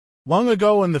Long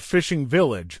ago in the fishing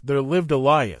village there lived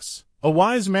Elias, a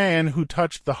wise man who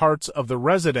touched the hearts of the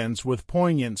residents with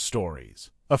poignant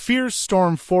stories. A fierce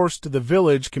storm forced the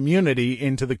village community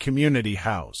into the community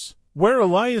house, where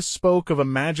Elias spoke of a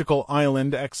magical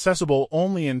island accessible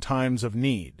only in times of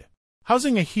need.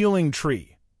 Housing a healing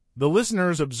tree, the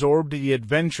listeners absorbed the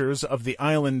adventures of the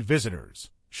island visitors,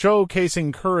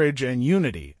 showcasing courage and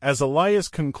unity. As Elias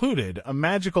concluded, a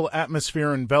magical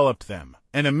atmosphere enveloped them,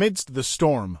 and amidst the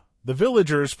storm, the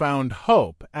villagers found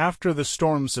hope. After the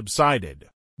storm subsided,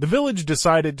 the village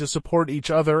decided to support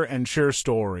each other and share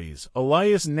stories.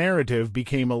 Elias' narrative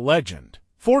became a legend,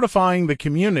 fortifying the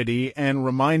community and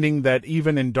reminding that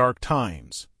even in dark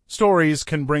times, stories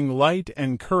can bring light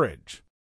and courage.